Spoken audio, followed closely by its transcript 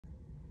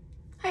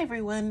Hi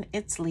everyone,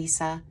 it's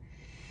Lisa.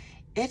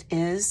 It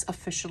is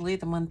officially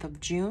the month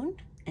of June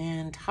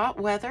and hot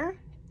weather,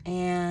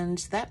 and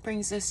that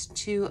brings us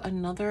to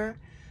another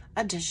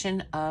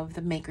edition of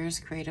the Makers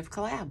Creative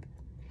Collab.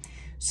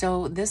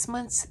 So this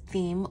month's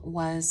theme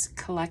was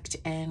Collect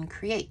and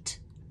Create.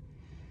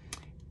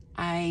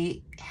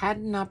 I had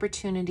an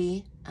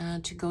opportunity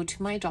to go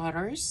to my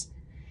daughter's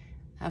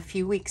a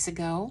few weeks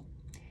ago,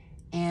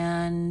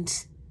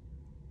 and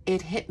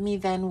it hit me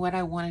then what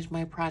I wanted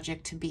my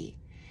project to be.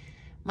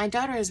 My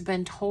daughter has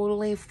been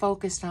totally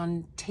focused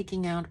on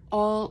taking out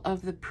all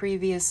of the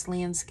previous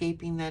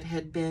landscaping that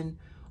had been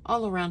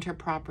all around her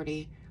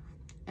property,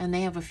 and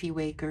they have a few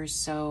acres,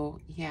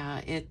 so yeah,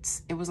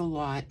 it was a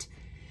lot,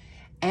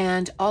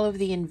 and all of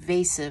the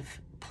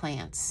invasive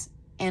plants,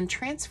 and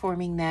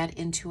transforming that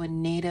into a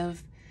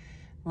native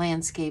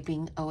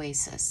landscaping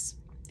oasis.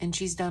 And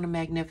she's done a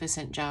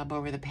magnificent job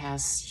over the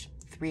past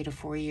 3 to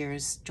 4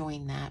 years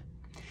doing that.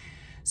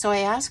 So I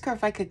asked her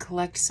if I could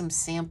collect some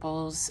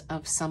samples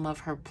of some of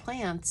her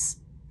plants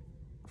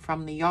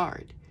from the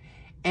yard.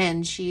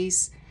 And she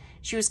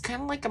was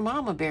kind of like a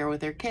mama bear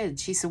with her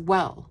kids. She said,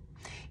 well,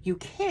 you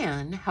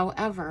can,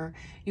 however,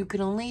 you can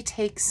only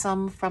take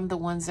some from the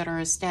ones that are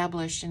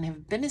established and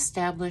have been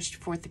established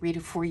for 3 to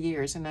 4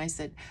 years. And I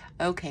said,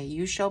 okay,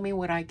 you show me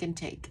what I can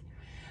take.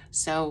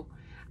 So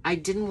I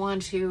didn't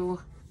want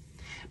to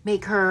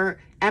make her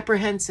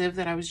apprehensive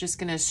that I was just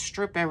gonna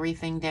strip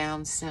everything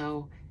down.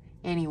 So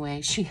anyway,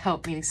 she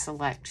helped me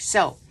select.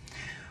 So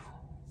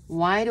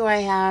why do I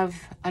have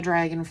a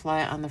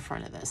dragonfly on the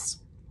front of this?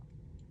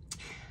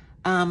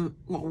 Well,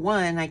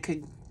 one, I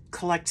could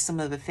collect some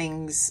of the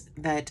things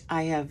that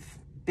I have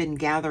been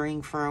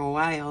gathering for a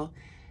while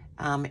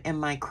in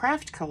my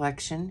craft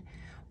collection,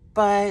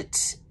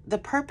 but the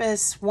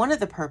purpose, one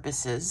of the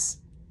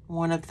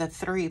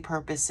three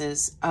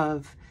purposes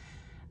of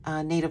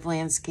native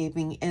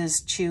landscaping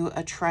is to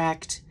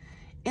attract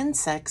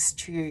insects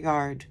to your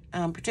yard,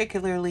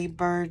 particularly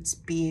birds,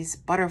 bees,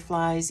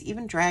 butterflies,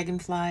 even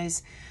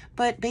dragonflies,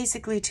 but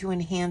basically to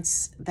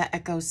enhance the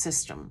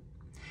ecosystem.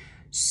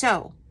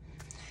 So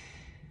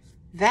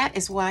that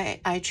is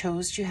why I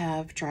chose to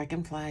have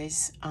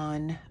dragonflies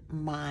on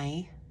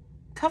my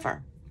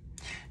cover.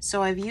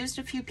 So I've used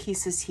a few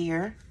pieces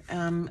here.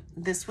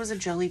 This was a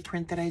jelly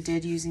print that I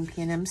did using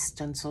P&M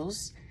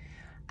stencils.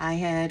 I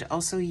had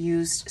also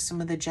used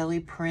some of the jelly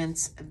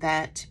prints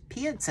that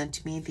P had sent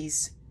to me,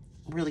 these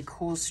really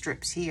cool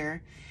strips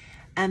here.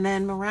 And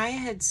then Mariah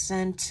had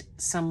sent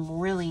some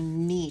really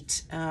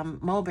neat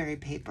mulberry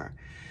paper.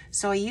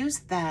 So I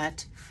used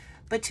that,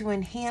 but to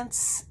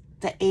enhance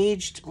the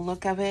aged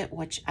look of it,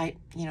 which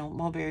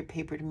mulberry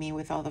paper to me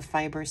with all the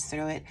fibers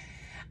through it,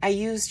 I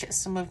used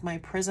some of my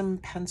Prism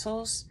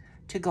pencils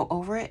to go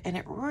over it, and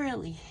it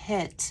really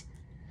hit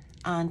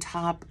on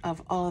top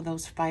of all of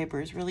those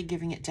fibers, really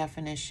giving it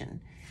definition.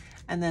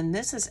 And then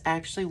this is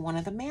actually one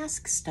of the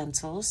mask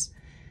stencils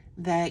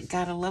that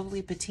got a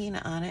lovely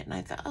patina on it, and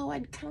I thought, oh,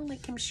 I'd kind of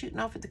like him shooting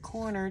off at the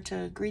corner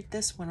to greet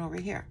this one over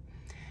here.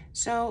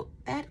 So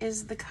that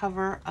is the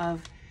cover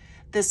of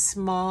this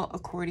small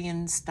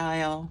accordion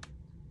style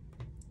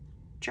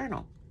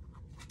journal.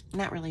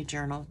 Not really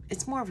journal,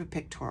 it's more of a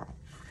pictorial.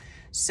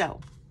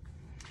 So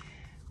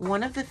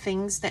one of the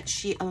things that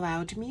she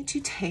allowed me to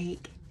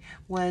take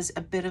was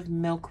a bit of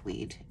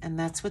milkweed, and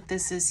that's what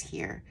this is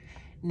here.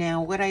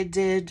 Now what I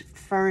did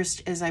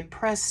first is I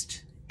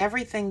pressed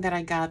everything that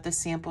I got, the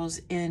samples,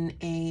 in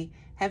a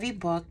heavy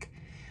book.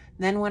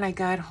 Then when I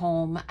got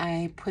home,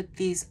 I put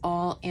these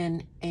all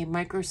in a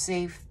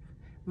microwave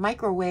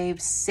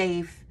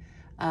safe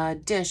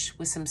dish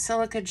with some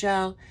silica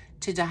gel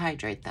to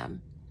dehydrate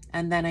them.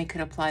 And then I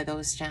could apply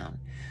those down.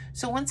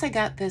 So once I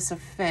got this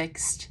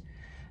affixed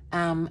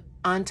on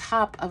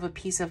top of a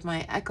piece of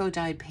my eco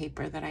dyed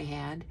paper that I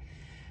had,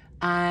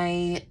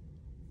 I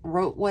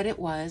wrote what it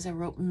was. I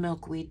wrote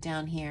milkweed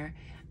down here.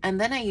 And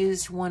then I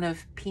used one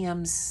of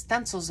PM's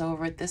stencils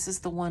over it. This is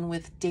the one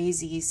with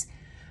daisies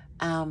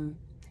and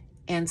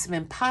some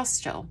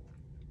impasto.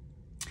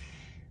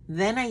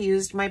 Then I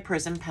used my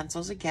Prism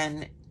pencils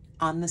again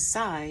on the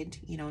side,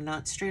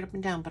 not straight up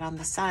and down, but on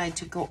the side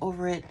to go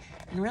over it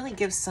and really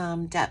give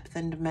some depth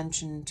and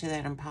dimension to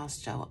that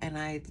impasto. And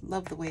I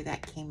love the way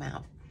that came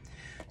out.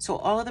 So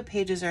all of the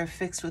pages are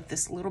fixed with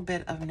this little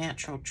bit of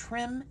natural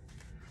trim.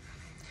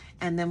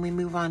 And then we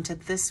move on to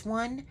this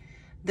one.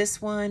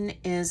 This one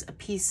is a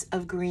piece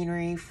of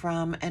greenery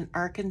from an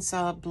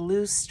Arkansas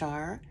Blue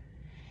Star.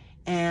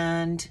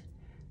 And,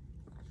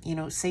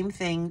 same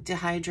thing,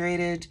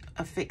 dehydrated,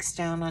 affixed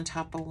down on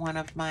top of one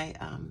of my,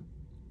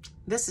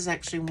 this is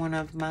actually one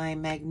of my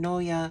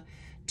Magnolia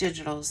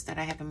digitals that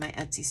I have in my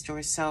Etsy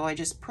store. So I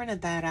just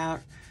printed that out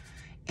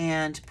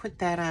and put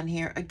that on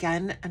here.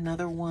 Again,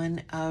 another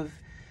one of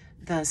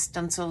the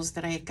stencils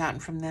that I had gotten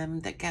from them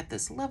that got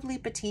this lovely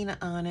patina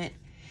on it.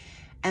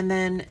 And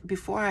then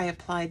before I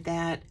applied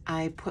that,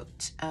 I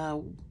put, I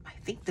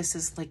think this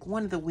is like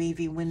one of the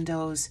wavy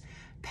windows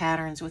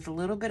patterns with a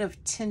little bit of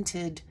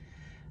tinted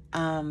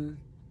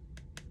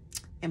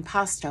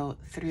impasto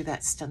through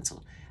that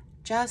stencil.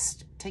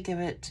 just to give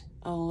it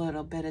a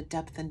little bit of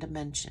depth and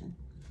dimension.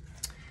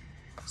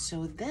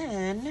 So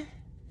then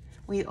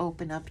we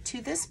open up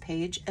to this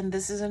page, and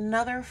this is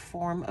another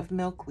form of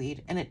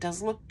milkweed, and it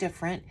does look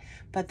different,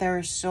 but there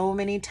are so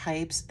many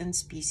types and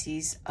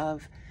species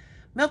of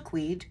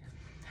milkweed.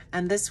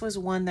 And this was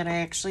one that I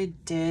actually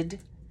did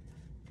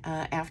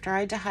after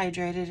I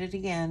dehydrated it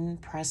again,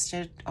 pressed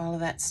it, all of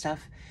that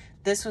stuff.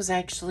 This was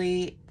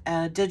actually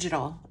a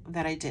digital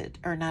that I did,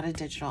 or not a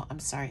digital, I'm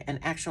sorry, an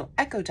actual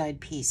echo dyed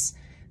piece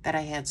that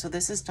I had. So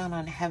this is done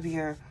on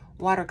heavier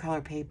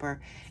watercolor paper,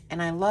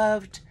 and I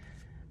loved,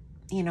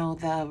 you know,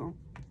 the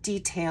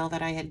detail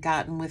that I had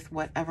gotten with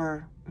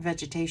whatever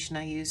vegetation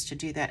I used to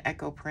do that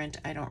echo print.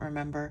 I don't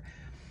remember.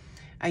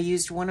 I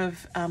used one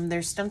of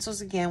their stencils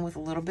again with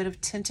a little bit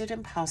of tinted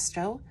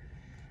impasto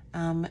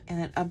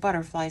and a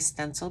butterfly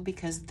stencil,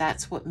 because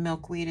that's what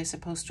milkweed is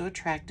supposed to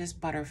attract, is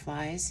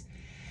butterflies.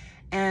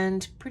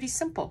 And pretty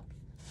simple.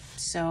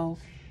 So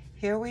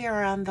here we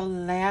are on the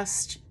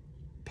last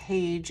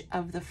page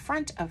of the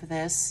front of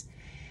this,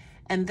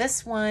 and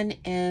this one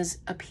is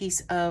a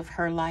piece of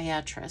her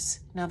liatris.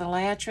 Now the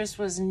liatris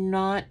was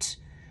not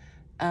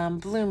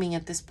blooming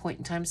at this point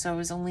in time, so I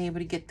was only able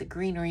to get the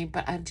greenery,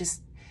 but I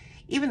just,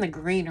 even the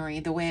greenery,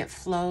 the way it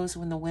flows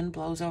when the wind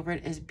blows over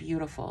it is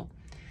beautiful.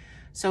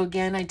 So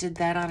again, I did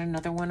that on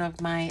another one of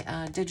my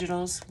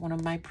digitals, one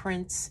of my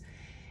prints,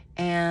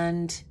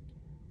 and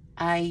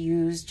I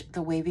used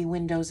the wavy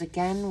windows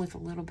again with a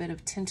little bit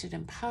of tinted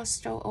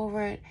impasto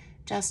over it,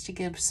 just to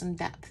give some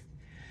depth.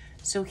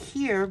 So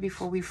here,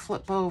 before we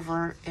flip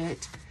over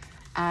it,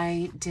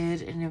 I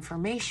did an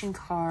information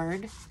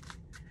card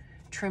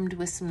trimmed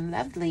with some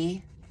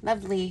lovely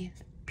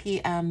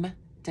PM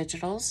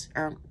digitals,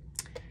 or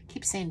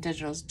keep saying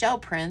digitals, gel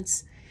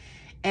prints.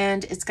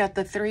 And it's got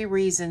the 3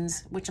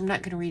 reasons, which I'm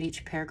not going to read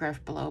each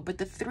paragraph below, but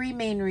the 3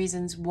 main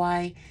reasons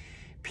why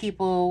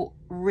people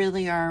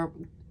really are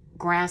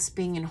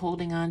grasping and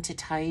holding on to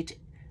tight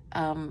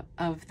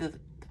of the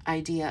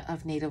idea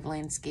of native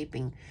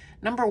landscaping.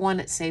 Number 1,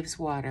 it saves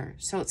water.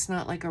 So it's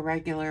not like a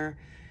regular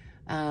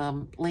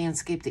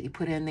landscape that you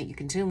put in that you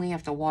continually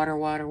have to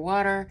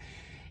water.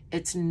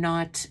 It's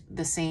not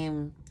the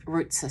same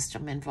root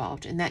system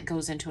involved, and that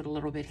goes into it a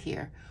little bit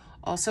here.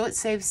 Also, it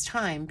saves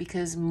time,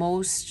 because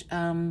most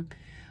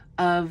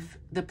of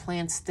the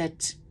plants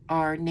that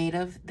are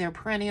native, they're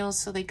perennials,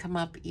 so they come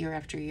up year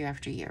after year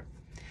after year.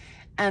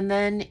 And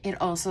then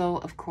it also,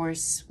 of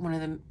course, one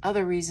of the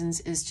other reasons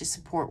is to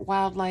support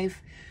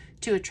wildlife,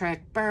 to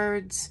attract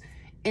birds,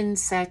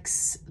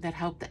 insects that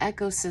help the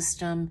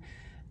ecosystem,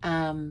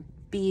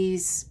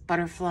 bees,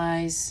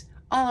 butterflies,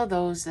 all of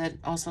those that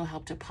also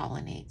help to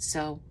pollinate.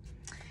 So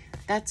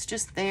that's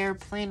just there,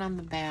 plain on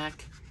the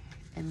back.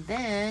 And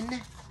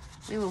then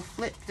we will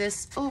flip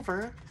this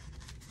over.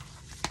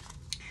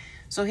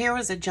 So here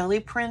was a jelly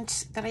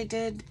print that I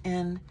did,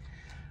 and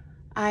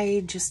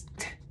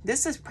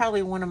this is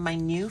probably one of my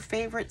new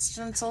favorite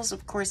stencils.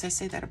 Of course, I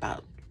say that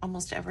about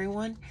almost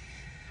everyone.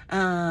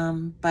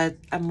 But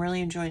I'm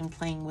really enjoying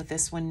playing with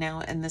this one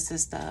now, and this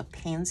is the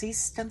pansy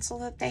stencil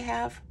that they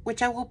have,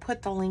 which I will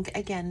put the link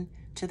again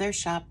to their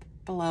shop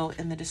below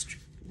in the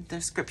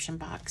description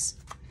box.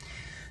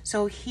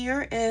 So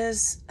here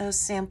is a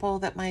sample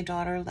that my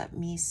daughter let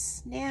me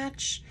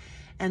snatch,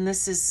 and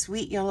this is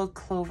Sweet Yellow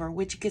Clover,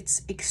 which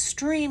gets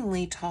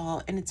extremely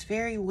tall, and it's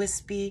very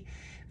wispy,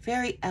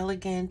 very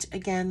elegant.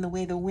 Again, the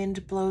way the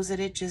wind blows it,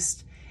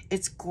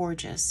 it's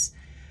gorgeous.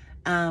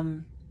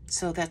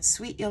 So that's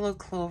Sweet Yellow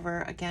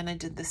Clover. Again, I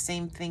did the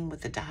same thing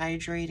with the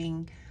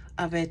dehydrating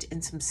of it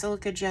in some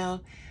silica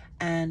gel.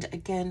 And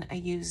again, I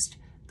used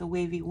the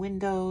wavy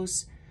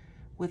windows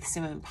with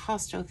some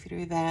impasto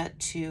through that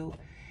to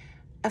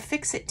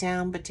affix it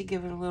down, but to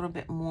give it a little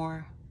bit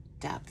more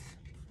depth.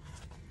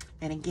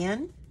 And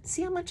again,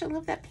 see how much I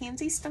love that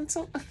pansy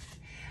stencil?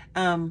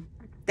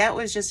 That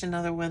was just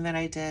another one that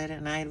I did,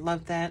 and I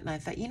love that. And I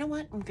thought, you know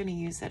what? I'm going to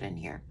use that in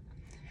here.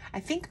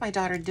 I think my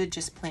daughter did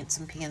just plant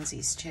some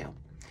pansies too.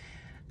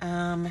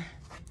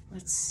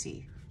 Let's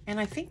see. And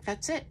I think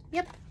that's it.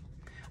 Yep.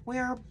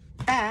 We're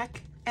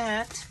back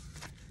at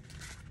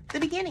the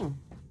beginning.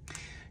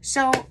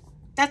 So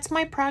that's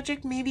my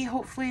project. Maybe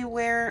hopefully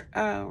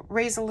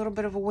raise a little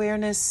bit of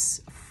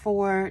awareness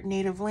for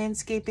native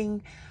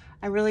landscaping.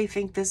 I really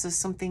think this is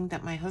something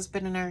that my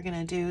husband and I are going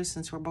to do,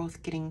 since we're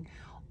both getting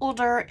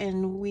older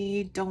and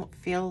we don't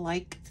feel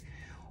like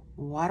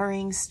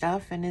watering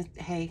stuff. And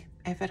hey,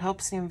 if it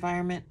helps the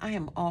environment, I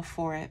am all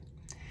for it.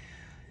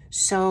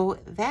 So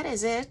that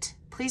is it.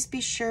 Please be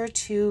sure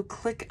to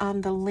click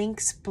on the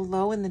links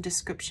below in the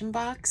description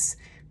box,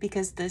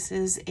 because this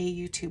is a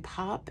YouTube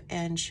hop,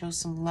 and show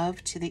some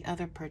love to the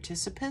other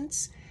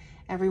participants.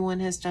 Everyone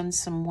has done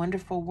some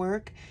wonderful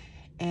work,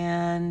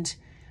 and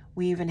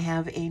we even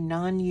have a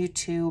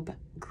non-YouTube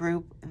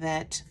group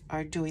that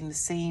are doing the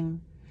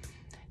same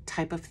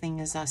type of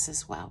thing as us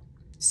as well.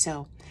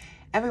 So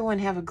everyone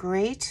have a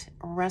great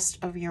rest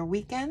of your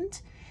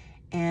weekend,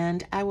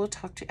 and I will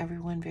talk to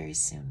everyone very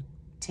soon.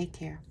 Take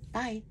care.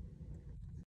 Bye.